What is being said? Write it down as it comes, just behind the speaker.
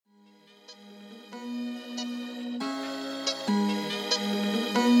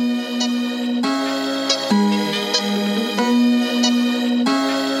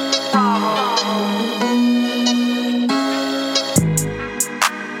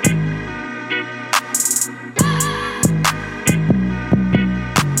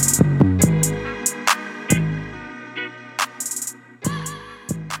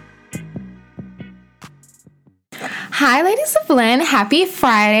Lynn. Happy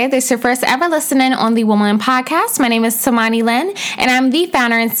Friday. This is your first ever listening on the Woman Podcast. My name is Tamani Lynn, and I'm the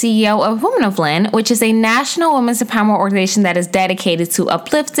founder and CEO of Women of Lynn, which is a national women's empowerment organization that is dedicated to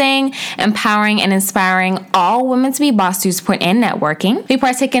uplifting, empowering, and inspiring all women to be boss through support and networking. We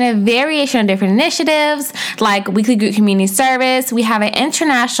partake in a variation of different initiatives like weekly group community service. We have an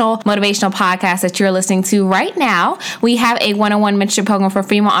international motivational podcast that you're listening to right now. We have a one-on-one mentorship program for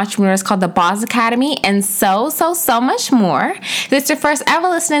female entrepreneurs called the Boss Academy, and so much more. If this is your first ever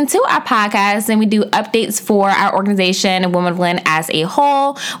listening to our podcast, and we do updates for our organization and Women of Lynn as a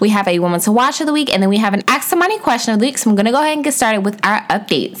whole. We have a Woman to Watch of the Week, and then we have an Ask Somebody question of the week. So I'm going to go ahead and get started with our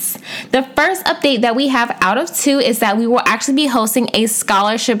updates. The first update that we have out of two is that we will actually be hosting a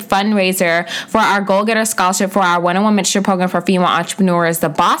scholarship fundraiser for our Goal Getter Scholarship for our one-on-one mentorship program for female entrepreneurs, the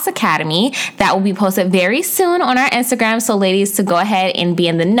Boss Academy. That will be posted very soon on our Instagram. So ladies, to go ahead and be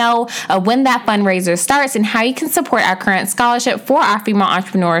in the know of when that fundraiser starts and how you can support our current scholarship for our female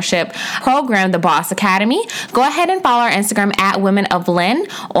entrepreneurship program, the Boss Academy. Go ahead and follow our Instagram at Women of Lynn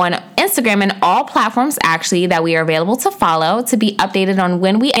on Instagram and all platforms actually that we are available to follow to be updated on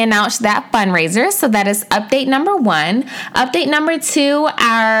when we announce that fundraiser. So that is update number one. Update number two,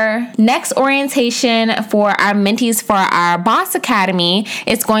 our next orientation for our mentees for our Boss Academy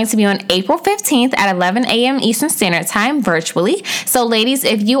is going to be on April 15th at 11 a.m. Eastern Standard Time virtually. So ladies,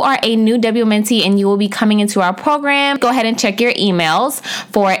 if you are a new W mentee and you will be coming into our program, go ahead and check your emails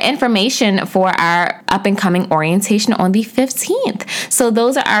for information for our up and coming orientation on the 15th. So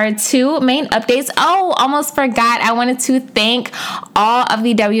those are our two main updates. Oh, almost forgot. I wanted to thank all of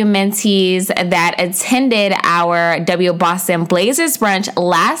the W mentees that attended our W Boston Blazers brunch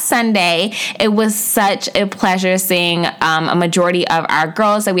last Sunday. It was such a pleasure seeing a majority of our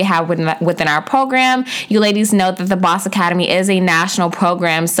girls that we have within our program. You ladies know that the Boss Academy is a national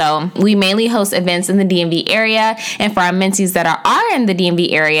program, so we mainly host events in the DMV area. And for our mentees that are in the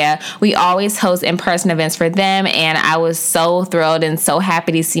DMV area, we always host in-person events for them. And I was so thrilled and so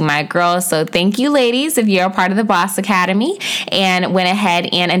happy to see my girls. So thank you, ladies, if you're a part of the Boss Academy and went ahead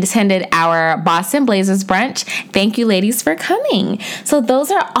and attended our Boston Blazers brunch. Thank you, ladies, for coming. So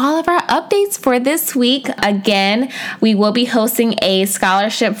those are all of our updates for this week. Again, we will be hosting a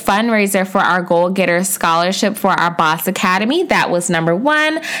scholarship fundraiser for our Goal Getter Scholarship for our Boss Academy. That was number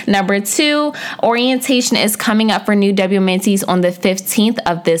one. Number two, orientation is coming up for new W mentees on the 15th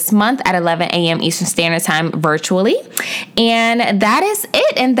of this month at 11 a.m. Eastern Standard Time virtually. And that is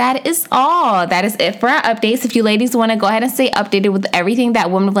it. And that is all. That is it for our updates. If you ladies want to go ahead and stay updated with everything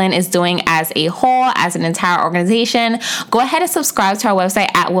that Women of Lynn is doing as a whole, as an entire organization, go ahead and subscribe to our website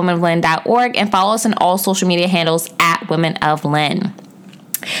at womenoflynn.org and follow us on all social media handles at Women of Lynn.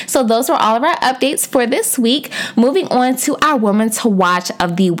 So those are all of our updates for this week. Moving on to our Woman to Watch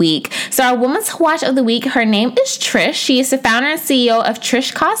of the Week. So our Woman to Watch of the Week, her name is Trish. She is the founder and CEO of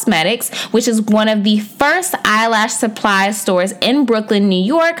Trish Cosmetics, which is one of the first eyelash supply stores in Brooklyn, New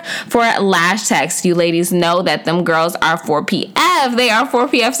York for lash techs. You ladies know that them girls are 4PF. They are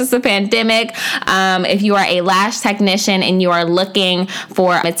 4PF since the pandemic. If you are a lash technician and you are looking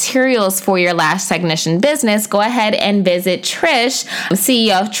for materials for your lash technician business, go ahead and visit Trish,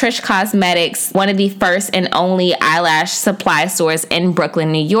 CEO of Trish Cosmetics, one of the first and only eyelash supply stores in Brooklyn,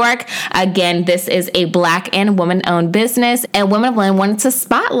 New York. Again, this is a Black and woman-owned business, and Women of Lynn wanted to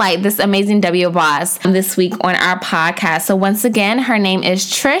spotlight this amazing W boss this week on our podcast. So once again, her name is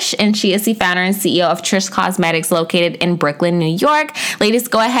Trish, and she is the founder and CEO of Trish Cosmetics located in Brooklyn, New York. Ladies,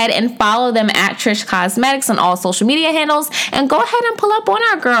 go ahead and follow them at Trish Cosmetics on all social media handles, and go ahead and pull up on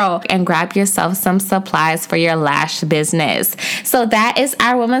our girl and grab yourself some supplies for your lash business. So that is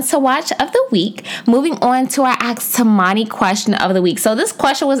our Woman to Watch of the week. Moving on to our Ask Tamani question of the week. So this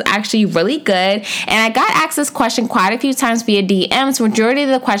question was actually really good, and I got asked this question quite a few times via DMs. Majority of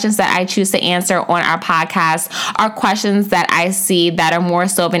the questions that I choose to answer on our podcast are questions that I see that are more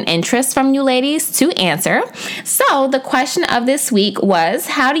so of an interest from you ladies to answer. So the question of this week was,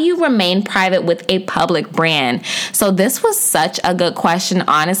 how do you remain private with a public brand? So this was such a good question,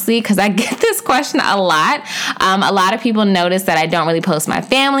 honestly, because I get this question a lot. A lot of people notice that I don't really post my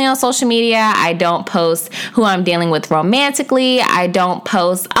family on social media. I don't post who I'm dealing with romantically. I don't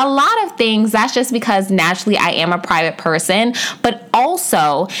post a lot of things. That's just because naturally I am a private person. But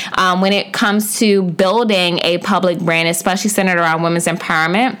also, when it comes to building a public brand, especially centered around women's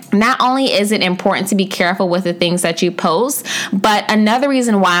empowerment, not only is it important to be careful with the things that you post, but another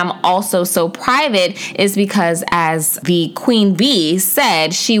reason why I'm also so private is because, as the Queen Bee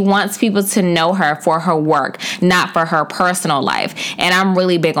said, she wants people to know her for her work, not for her personal life. And And I'm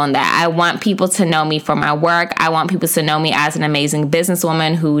really big on that. I want people to know me for my work. I want people to know me as an amazing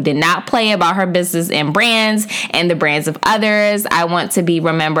businesswoman who did not play about her business and brands and the brands of others. I want to be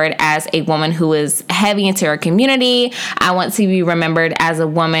remembered as a woman who is heavy into her community. I want to be remembered as a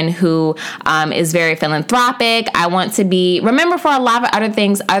woman who is very philanthropic. I want to be remembered for a lot of other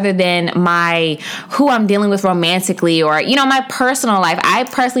things other than who I'm dealing with romantically or, my personal life. I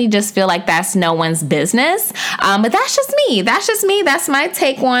personally just feel like that's no one's business. But that's just me. That's my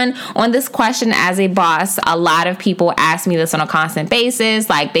take on this question as a boss. A lot of people ask me this on a constant basis.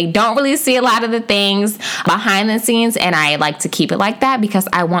 Like, they don't really see a lot of the things behind the scenes, and I like to keep it like that because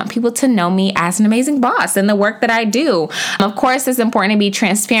I want people to know me as an amazing boss and the work that I do. Of course, it's important to be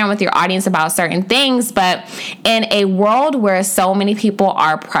transparent with your audience about certain things, but in a world where so many people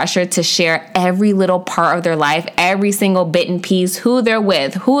are pressured to share every little part of their life, every single bit and piece, who they're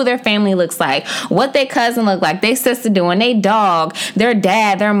with, who their family looks like, what their cousin look like, their sister doing, their dog, their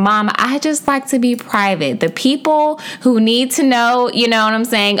dad, their mom, I just like to be private. The people who need to know,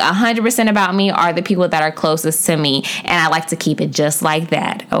 100% about me are the people that are closest to me, and I like to keep it just like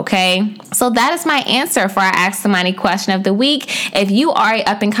that, okay? So that is my answer for our Ask Somani question of the week. If you are an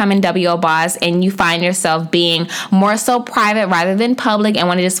up-and-coming WO boss and you find yourself being more so private rather than public and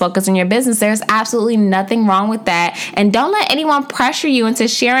want to just focus on your business, there's absolutely nothing wrong with that. And don't let anyone pressure you into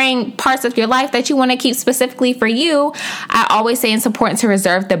sharing parts of your life that you want to keep specifically for you. I always say it's important to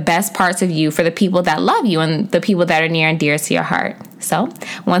reserve the best parts of you for the people that love you and the people that are near and dear to your heart. So,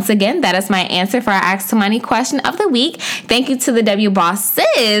 once again, that is my answer for our Ask Somani question of the week. Thank you to the W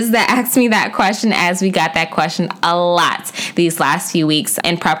bosses that asked me that question, as we got that question a lot these last few weeks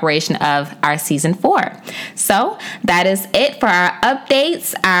in preparation of our season 4. So, that is it for our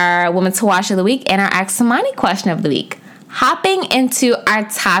updates, our Woman to Watch of the week, and our Ask Somani question of the week. Hopping into our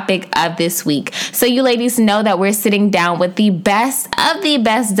topic of this week. So you ladies know that we're sitting down with the best of the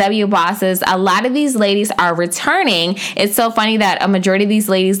best W bosses. A lot of these ladies are returning. It's so funny that a majority of these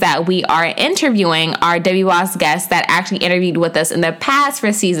ladies that we are interviewing are W boss guests that actually interviewed with us in the past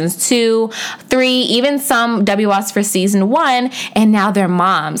for seasons 2, 3, even some W boss for season 1, and now they're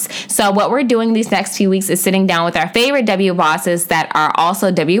moms. So what we're doing these next few weeks is sitting down with our favorite W bosses that are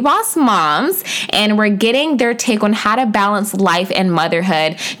also W boss moms, and we're getting their take on how to balance life and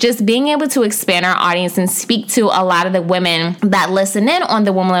motherhood, just being able to expand our audience and speak to a lot of the women that listen in on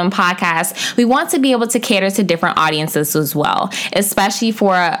the Woman podcast. We want to be able to cater to different audiences as well, especially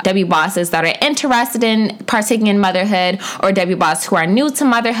for W bosses that are interested in partaking in motherhood or W bosses who are new to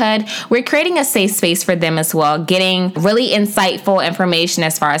motherhood. We're creating a safe space for them as well, getting really insightful information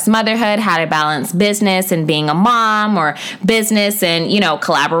as far as motherhood, how to balance business and being a mom, or business and,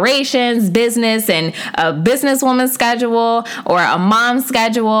 collaborations, business and a businesswoman schedule, or a mom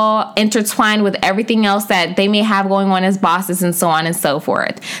schedule intertwined with everything else that they may have going on as bosses, and so on and so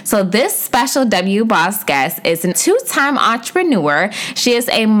forth. So this special W boss guest is a 2-time entrepreneur. She is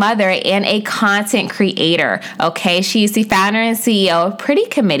a mother and a content creator. Okay, she is the founder and CEO of Pretty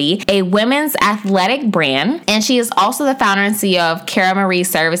Committee, a women's athletic brand, and she is also the founder and CEO of Cara Marie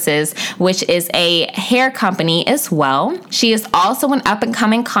Services, which is a hair company as well. She is also an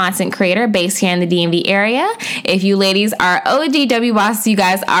up-and-coming content creator based here in the DMV area. If you ladies are OG W bosses, you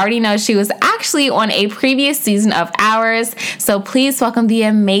guys already know she was actually on a previous season of ours. So please welcome the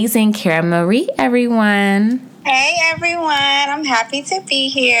amazing Cara Marie, everyone. Hey everyone, I'm happy to be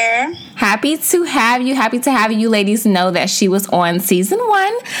here. Happy to have you. You ladies know that she was on season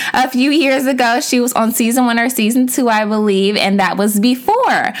 1 a few years ago. She was on season 1 or season 2, I believe, and that was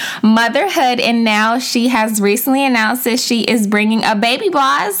before motherhood. And now she has recently announced that she is bringing a baby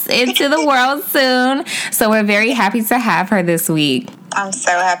boss into the world soon. So we're very happy to have her this week. I'm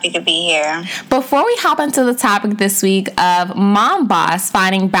so happy to be here. Before we hop into the topic this week of Mom Boss,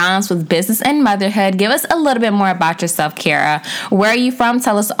 finding balance with business and motherhood, give us a little bit more about yourself, Cara. Where are you from?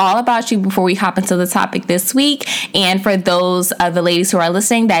 Tell us all about you before we hop into the topic this week. And for those of the ladies who are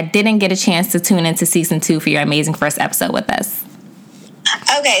listening that didn't get a chance to tune into season 2 for your amazing first episode with us.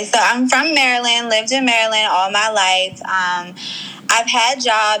 Okay, so I'm from Maryland, lived in Maryland all my life. I've had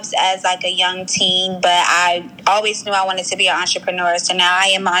jobs as like a young teen, but I always knew I wanted to be an entrepreneur. So now I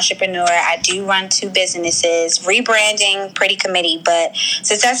am an entrepreneur. I do run 2 businesses, rebranding Pretty Committee, but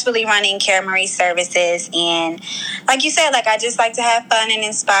successfully running Cara Marie Services. And like you said, I just like to have fun and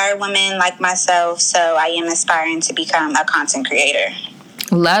inspire women like myself. So I am aspiring to become a content creator.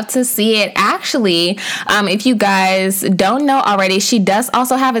 Love to see it. Actually, if you guys don't know already, she does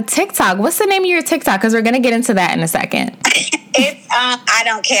also have a TikTok. What's the name of your TikTok? Because we're going to get into that in a second. It's I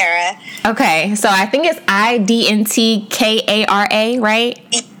Don't Cara. Okay, so I think it's IDNTKARA, right?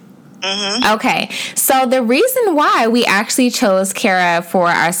 Mm-hmm. Okay, so the reason why we actually chose Kara for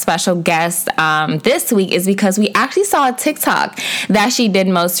our special guest this week is because we actually saw a TikTok that she did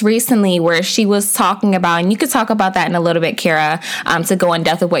most recently where she was talking about, and you could talk about that in a little bit, Kara, to go in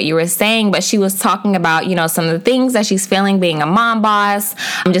depth with what you were saying, but she was talking about, some of the things that she's feeling being a mom boss,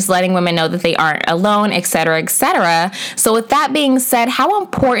 just letting women know that they aren't alone, et cetera, et cetera. So with that being said, how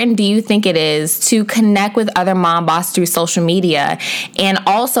important do you think it is to connect with other mom bosses through social media? And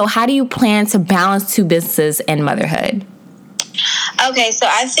also, how do you plan to balance two businesses and motherhood? Okay, so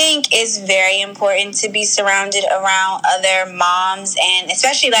I think it's very important to be surrounded around other moms, and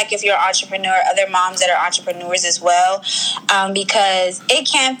especially like if you're an entrepreneur, other moms that are entrepreneurs as well, because it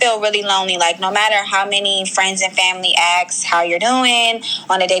can feel really lonely. Like no matter how many friends and family ask how you're doing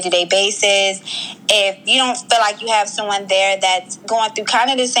on a day-to-day basis, if you don't feel like you have someone there that's going through kind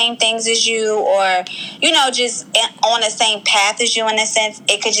of the same things as you, or just on the same path as you in a sense,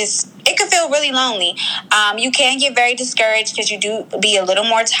 it could feel really lonely. You can get very discouraged because you do be a little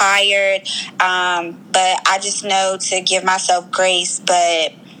more tired. But I just know to give myself grace.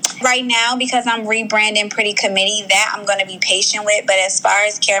 But right now, because I'm rebranding Pretty Committee, that I'm going to be patient with. But as far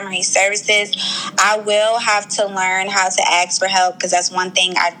as Kara Marie Services, I will have to learn how to ask for help because that's one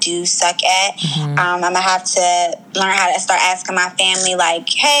thing I do suck at. Mm-hmm. I'm going to have to learn how to start asking my family, like,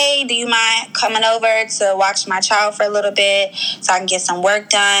 hey, do you mind coming over to watch my child for a little bit so I can get some work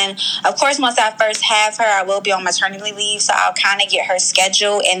done? Of course, once I first have her, I will be on maternity leave, so I'll kind of get her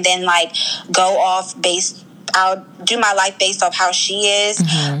schedule and then, go off I'll do my life based off how she is.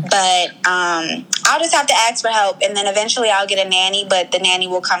 Mm-hmm. But I'll just have to ask for help. And then eventually I'll get a nanny, but the nanny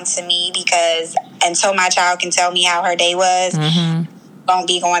will come to me because until my child can tell me how her day was, won't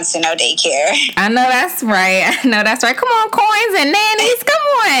be going to no daycare. I know that's right. Come on, coins and nannies. Come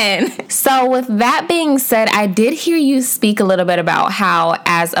on. So with that being said, I did hear you speak a little bit about how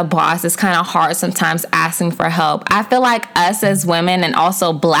as a boss, it's kind of hard sometimes asking for help. I feel like us as women and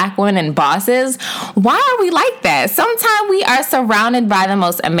also Black women and bosses, why are we like that? Sometimes we are surrounded by the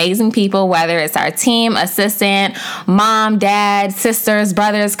most amazing people, whether it's our team, assistant, mom, dad, sisters,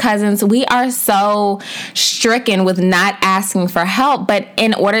 brothers, cousins. We are so stricken with not asking for help. But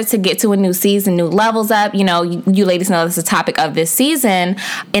in order to get to a new season, new levels up, you ladies know this is the topic of this season.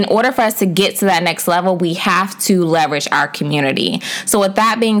 In order for us to get to that next level, we have to leverage our community. So with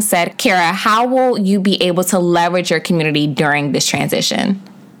that being said, Kara, how will you be able to leverage your community during this transition?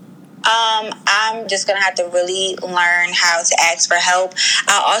 I'm just going to have to really learn how to ask for help.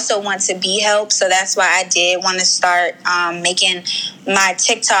 I also want to be helped, so that's why I did want to start making my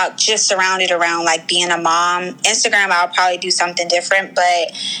TikTok just surrounded around being a mom. Instagram, I'll probably do something different, but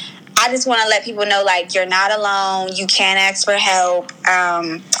I just want to let people know you're not alone. You can ask for help,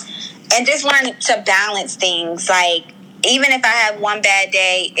 and just learn to balance things. Even if I have one bad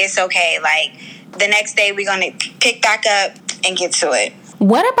day, it's okay. The next day, we're going to pick back up and get to it.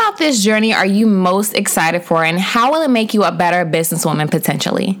 What about this journey are you most excited for, and how will it make you a better businesswoman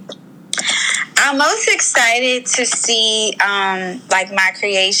potentially? I'm most excited to see my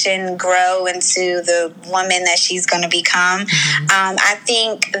creation grow into the woman that she's going to become. Mm-hmm. I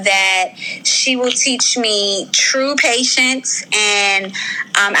think that she will teach me true patience, and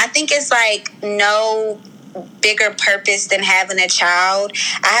I think it's no bigger purpose than having a child.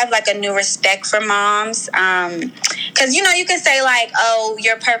 I have a new respect for moms, because you can say oh,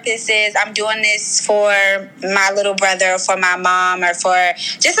 your purpose is I'm doing this for my little brother or for my mom or for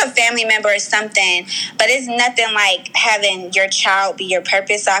just a family member or something, but it's nothing like having your child be your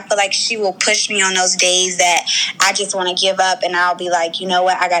purpose. So I feel like she will push me on those days that I just want to give up, and I'll be like, you know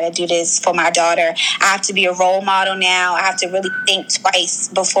what, I got to do this for my daughter. I have to be a role model now. I have to really think twice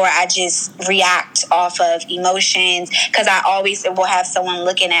before I just react off of emotions, because I always will have someone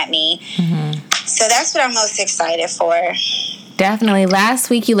looking at me. Mm-hmm. So that's what I'm most excited for. Definitely. Last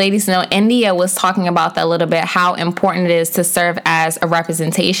week, you ladies know, India was talking about that a little bit, how important it is to serve as a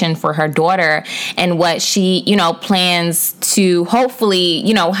representation for her daughter and what she, plans to hopefully,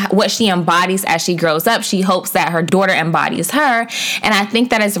 what she embodies as she grows up. She hopes that her daughter embodies her. And I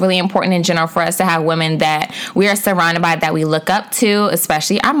think that is really important in general for us to have women that we are surrounded by, that we look up to,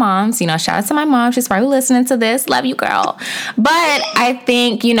 especially our moms. Shout out to my mom. She's probably listening to this. Love you, girl. But I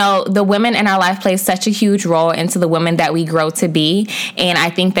think, the women in our life play such a huge role into the women that we grow to be. And I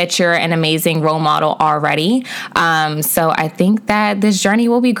think that you're an amazing role model already. So I think that this journey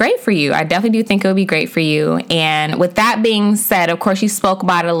will be great for you. I definitely do think it will be great for you. And with that being said, of course, you spoke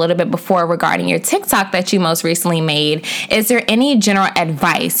about it a little bit before regarding your TikTok that you most recently made. Is there any general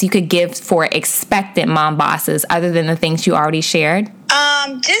advice you could give for expectant mom bosses other than the things you already shared?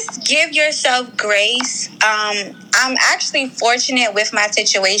 Just give yourself grace. I'm actually fortunate with my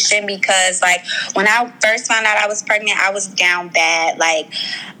situation because, like, when I first found out I was pregnant, I was down bad. Like,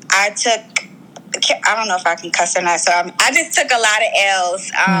 I don't know if I can cuss or not. So I just took a lot of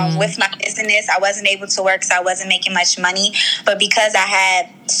L's with my business. I wasn't able to work because I wasn't making much money. But because I had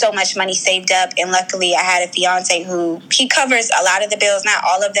so much money saved up, and luckily I had a fiance who he covers a lot of the bills, not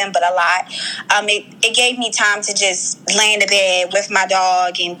all of them, but a lot. It gave me time to just lay in the bed with my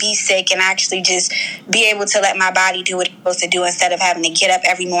dog and be sick and actually just be able to let my body do what it's supposed to do instead of having to get up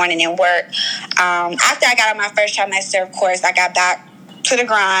every morning and work. After I got out my first trimester, of course, I got back to the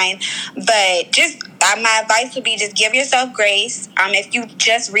grind, but just my advice would be just give yourself grace. If you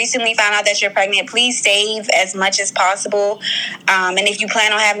just recently found out that you're pregnant, please save as much as possible. And if you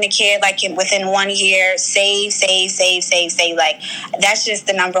plan on having a kid, like within 1 year, save. Like, that's just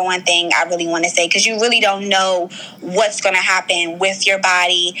the number one thing I really want to say, because you really don't know what's going to happen with your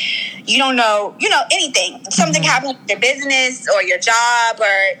body. You don't know, anything. Something happens with your business or your job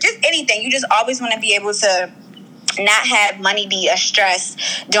or just anything. You just always want to be able to not have money be a stress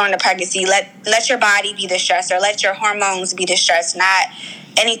during the pregnancy. Let your body be the stress, or let your hormones be the stress, not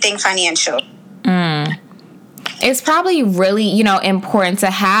anything financial. It's probably really, important to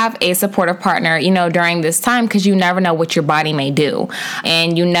have a supportive partner, during this time, because you never know what your body may do.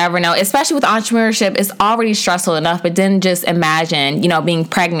 And you never know, especially with entrepreneurship, it's already stressful enough, but then just imagine, being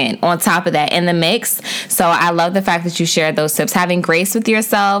pregnant on top of that in the mix. So I love the fact that you shared those tips, having grace with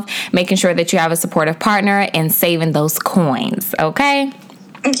yourself, making sure that you have a supportive partner, and saving those coins. Okay?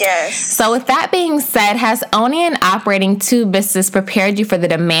 Yes. So with that being said, has owning and operating two businesses prepared you for the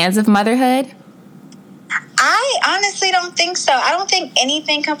demands of motherhood? I honestly don't think so. I don't think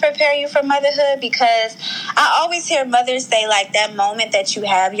anything can prepare you for motherhood, because I always hear mothers say, like, that moment that you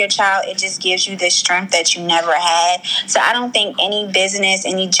have your child, it just gives you this strength that you never had. So I don't think any business,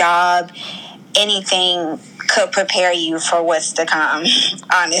 any job, anything could prepare you for what's to come,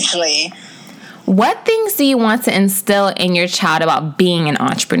 honestly. What things do you want to instill in your child about being an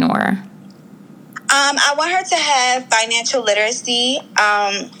entrepreneur? I want her to have financial literacy.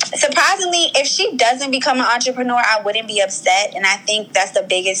 Surprisingly, if she doesn't become an entrepreneur, I wouldn't be upset. And I think that's the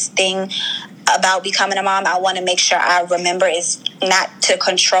biggest thing about becoming a mom. I want to make sure I remember is not to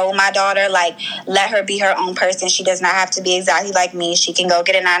control my daughter. Like, let her be her own person. She does not have to be exactly like me. She can go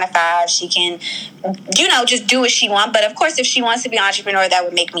get a 9-to-5. She can, just do what she wants. But of course, if she wants to be an entrepreneur, that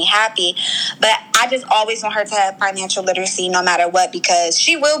would make me happy. But I just always want her to have financial literacy no matter what, because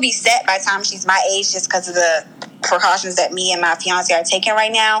she will be set by the time she's my age, just because of the precautions that me and my fiance are taking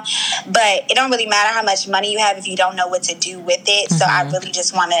right now. But it don't really matter how much money you have if you don't know what to do with it. Mm-hmm. So I really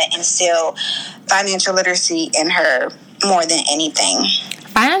just want to instill financial literacy in her more than anything.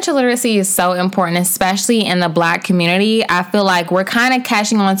 Financial literacy is so important, especially in the Black community. I feel like we're kind of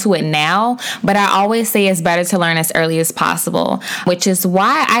catching on to it now, but I always say it's better to learn as early as possible, which is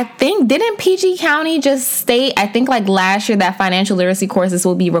why I think, didn't PG County just state, I think like last year, that financial literacy courses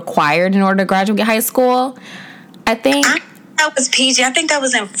will be required in order to graduate high school? I think that was PG. I think that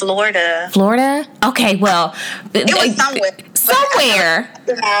was in Florida. Florida? Okay, well, it was somewhere.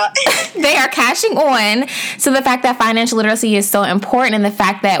 They are catching on to the fact that financial literacy is so important, and the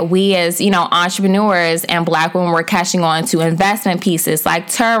fact that we as, entrepreneurs and Black women, were catching on to investment pieces like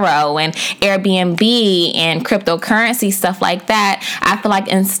Turo and Airbnb and cryptocurrency, stuff like that. I feel like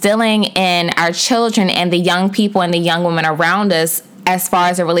instilling in our children and the young people and the young women around us, as far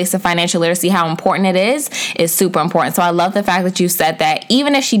as it relates to financial literacy, how important it is super important. So I love the fact that you said that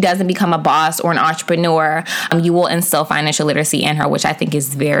even if she doesn't become a boss or an entrepreneur, you will instill financial literacy in her, which I think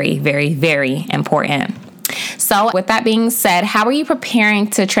is very, very, very important. So with that being said, how are you preparing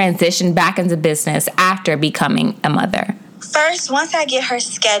to transition back into business after becoming a mother? First, once I get her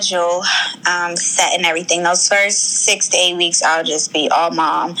schedule set and everything, those first 6 to 8 weeks, I'll just be all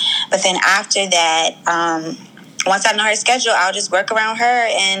mom. But then after that, once I know her schedule, I'll just work around her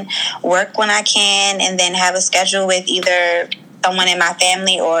and work when I can, and then have a schedule with either someone in my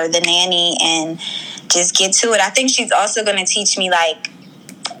family or the nanny, and just get to it. I think she's also going to teach me, like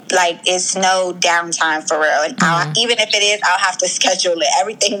it's no downtime for real. And even if it is, I'll have to schedule it.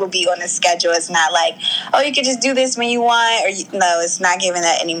 Everything will be on a schedule. It's not like, oh, you can just do this when you want, no, it's not giving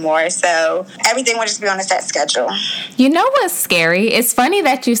that anymore. So everything will just be on a set schedule. You know what's scary? It's funny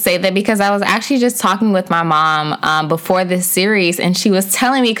that you say that, because I was actually just talking with my mom before this series, and she was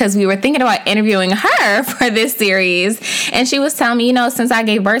telling me, because we were thinking about interviewing her for this series, and she was telling me, since I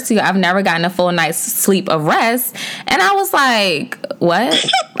gave birth to you, I've never gotten a full night's sleep of rest. And I was like, what?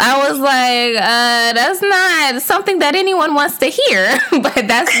 I was like, that's not something that anyone wants to hear. But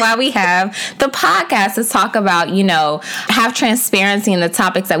that's why we have the podcast to talk about, have transparency in the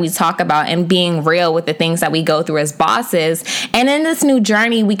topics that we talk about and being real with the things that we go through as bosses. And in this new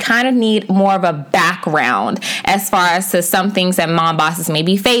journey, we kind of need more of a background as far as to some things that mom bosses may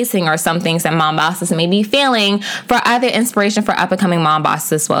be facing or some things that mom bosses may be feeling for other inspiration for up-and-coming mom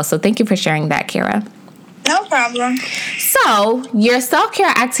bosses as well. So thank you for sharing that, Kara. No problem. So your self-care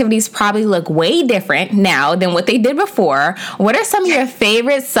activities probably look way different now than what they did before. What are some of your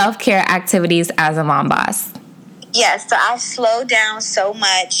favorite self-care activities as a mom boss? Yes, so I've slowed down so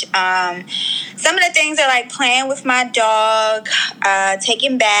much. Some of the things are like playing with my dog,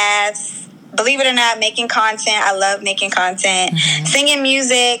 taking baths, believe it or not, making content. I love making content, singing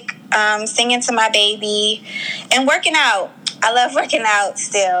music, singing to my baby, and working out. I love working out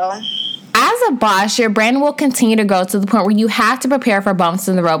still. As a boss, your brand will continue to grow to the point where you have to prepare for bumps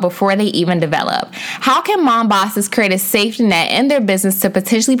in the road before they even develop. How can mom bosses create a safety net in their business to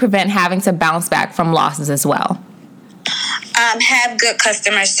potentially prevent having to bounce back from losses as well? Have good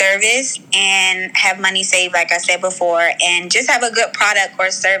customer service and have money saved, like I said before, and just have a good product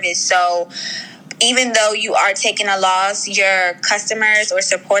or service. So even though you are taking a loss, your customers or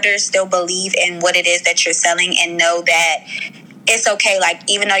supporters still believe in what it is that you're selling and know that it's okay. Like,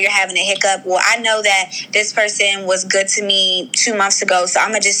 even though you're having a hiccup, well, I know that this person was good to me 2 months ago, so I'm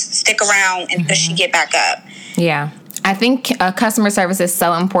going to just stick around until she get back up. Yeah. I think customer service is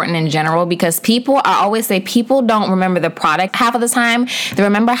so important in general because I always say people don't remember the product half of the time. They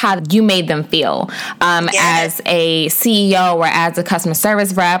remember how you made them feel as a CEO or as a customer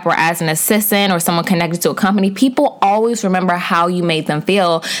service rep or as an assistant or someone connected to a company. People always remember how you made them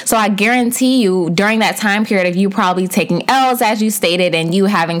feel. So I guarantee you during that time period of you probably taking L's, as you stated, and you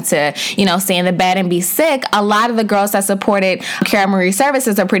having to, stay in the bed and be sick, a lot of the girls that supported Kara Marie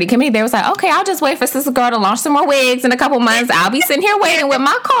Services are pretty committed. They was like, okay, I'll just wait for Sister Girl to launch some more wigs in a couple months. I'll be sitting here waiting with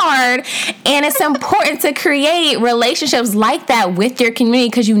my card. And it's important to create relationships like that with your community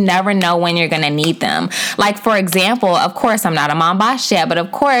because you never know when you're going to need them. Like, for example, of course, I'm not a mom boss yet, but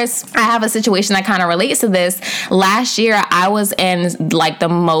of course, I have a situation that kind of relates to this. Last year, I was in like the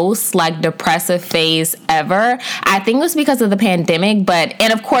most depressive phase ever. I think it was because of the pandemic,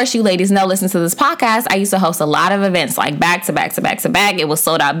 and of course, you ladies know, listen to this podcast, I used to host a lot of events like back to back to back to back. It was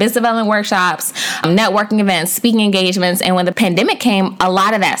sold out business development workshops, networking events, speaking engagements. And when the pandemic came, a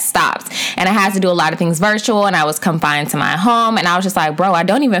lot of that stopped. And I had to do a lot of things virtual and I was confined to my home. And I was just like, bro, I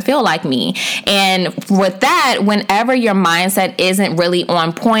don't even feel like me. And with that, whenever your mindset isn't really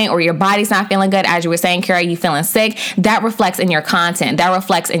on point or your body's not feeling good, as you were saying, Kara, you feeling sick, that reflects in your content, that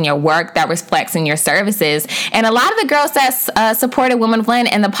reflects in your work, that reflects in your services. And a lot of the girls that supported Women of Lynn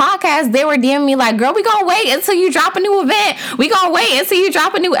and the podcast, they were DMing me like, girl, we gonna wait until you drop a new event. We gonna wait until you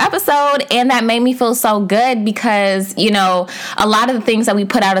drop a new episode. And that made me feel so good because, a lot of the things that we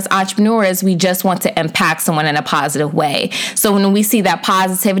put out as entrepreneurs, we just want to impact someone in a positive way. So when we see that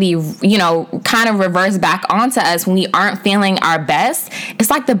positivity, kind of reverse back onto us when we aren't feeling our best, it's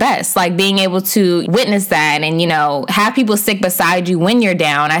like the best, like being able to witness that and, have people stick beside you when you're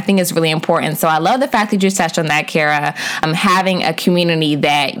down. I think it's really important. So I love the fact that you touched on that, Kara. Having a community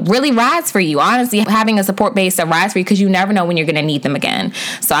that really rides for you, honestly, having a support base that rides for you because you never know when you're going to need them again.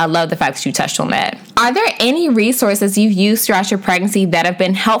 So I love the fact that you touched on that. Are there any resources you've used throughout your pregnancy that have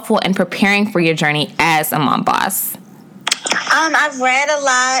been helpful in preparing for your journey as a mom boss? I've read a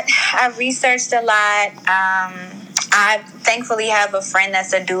lot. I've researched a lot. I thankfully have a friend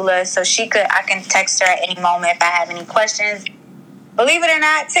that's a doula, so I can text her at any moment if I have any questions. Believe it or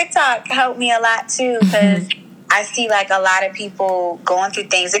not, TikTok helped me a lot too because I see like a lot of people going through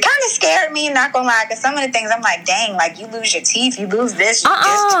things. It kind of scared me, not gonna lie, because some of the things I'm like, dang, like you lose your teeth, you lose this,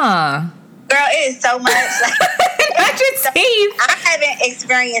 Girl, it is so much. Not your teeth. I haven't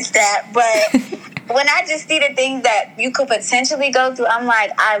experienced that, but when I just see the things that you could potentially go through, I'm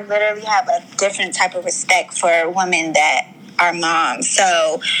like, I literally have a different type of respect for women that are moms.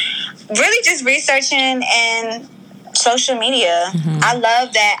 So really just researching and social media. I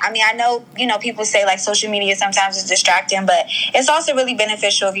love that. I mean, I know, people say like social media sometimes is distracting, but it's also really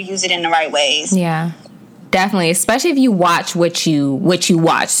beneficial if you use it in the right ways. Yeah. Definitely, especially if you watch what you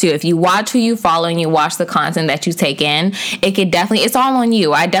watch too. If you watch who you follow and you watch the content that you take in, it's all on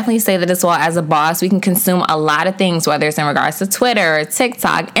you. I definitely say that as well. As a boss, we can consume a lot of things, whether it's in regards to Twitter,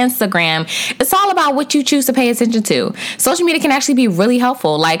 TikTok, Instagram. It's all about what you choose to pay attention to. Social media can actually be really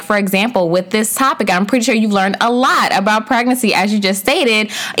helpful. Like, for example, with this topic, I'm pretty sure you've learned a lot about pregnancy, as you just stated,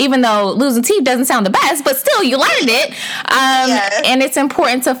 even though losing teeth doesn't sound the best, but still you learned it. And it's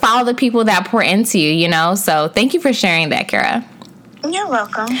important to follow the people that pour into you, So thank you for sharing that, Kara. You're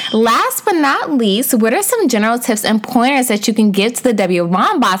welcome. Last but not least, what are some general tips and pointers that you can give to the W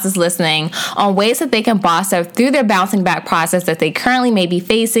Mom bosses listening on ways that they can boss up through their bouncing back process that they currently may be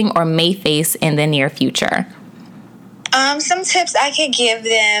facing or may face in the near future? Some tips I could give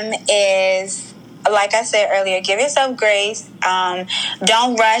them is, like I said earlier, give yourself grace.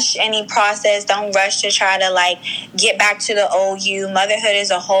 Don't rush any process. Don't rush to try to get back to the old you. Motherhood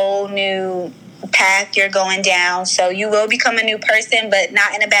is a whole new path you're going down, so you will become a new person, but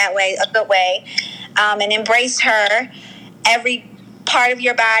not in a bad way, a good way. And embrace her, every part of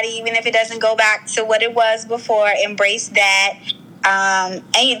your body, even if it doesn't go back to what it was before. Embrace that. And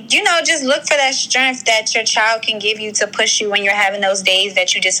just look for that strength that your child can give you to push you when you're having those days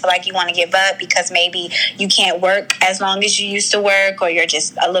that you just feel like you want to give up because maybe you can't work as long as you used to work, or you're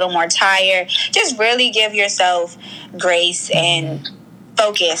just a little more tired. Just really give yourself grace and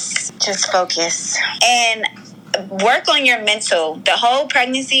focus. Just focus and work on your mental. The whole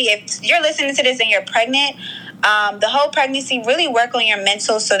pregnancy, if you're listening to this and you're pregnant, the whole pregnancy, really work on your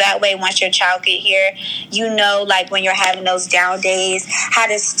mental, so that way once your child get here, when you're having those down days, how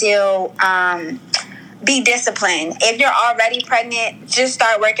to still be disciplined. If you're already pregnant, just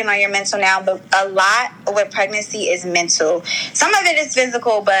start working on your mental now. But a lot with pregnancy is mental. Some of it is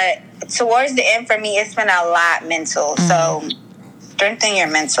physical, but towards the end for me, it's been a lot mental. So strengthen your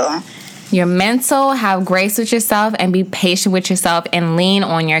mental. Your mental, have grace with yourself, and be patient with yourself, and lean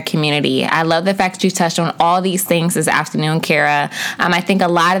on your community. I love the fact that you touched on all these things this afternoon, Kara. I think a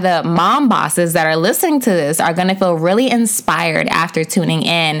lot of the mom bosses that are listening to this are going to feel really inspired after tuning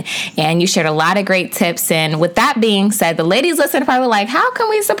in, and you shared a lot of great tips. And with that being said, the ladies listening are probably like, how can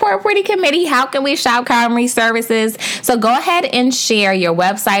we support Pretty Committee? How can we shop Comrie services? So go ahead and share your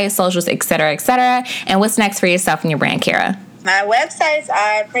website, socials, etc., etc. And what's next for yourself and your brand, Kara? My websites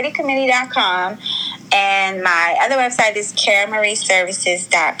are prettycommittee.com, and my other website is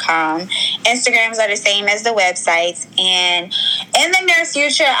karamarieservices.com. Instagrams are the same as the websites. And in the near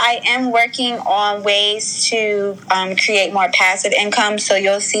future, I am working on ways to create more passive income. So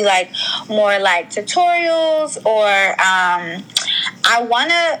you'll see more tutorials, or I kind of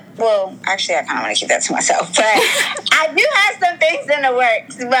want to keep that to myself. But I do have some things in the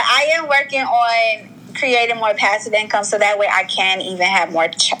works. But I am working on creating more passive income, so that way I can even have more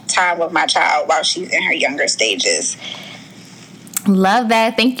time with my child while she's in her younger stages. Love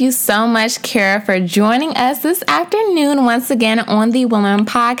that. Thank you so much, Kara, for joining us this afternoon once again on the Woman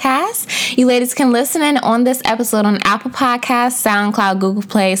Podcast. You ladies can listen in on this episode on Apple Podcasts, SoundCloud, Google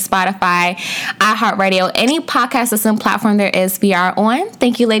Play, Spotify, iHeartRadio, any podcast listening platform there is, we are on.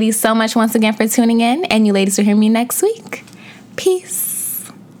 Thank you ladies so much once again for tuning in, and you ladies will hear me next week. Peace.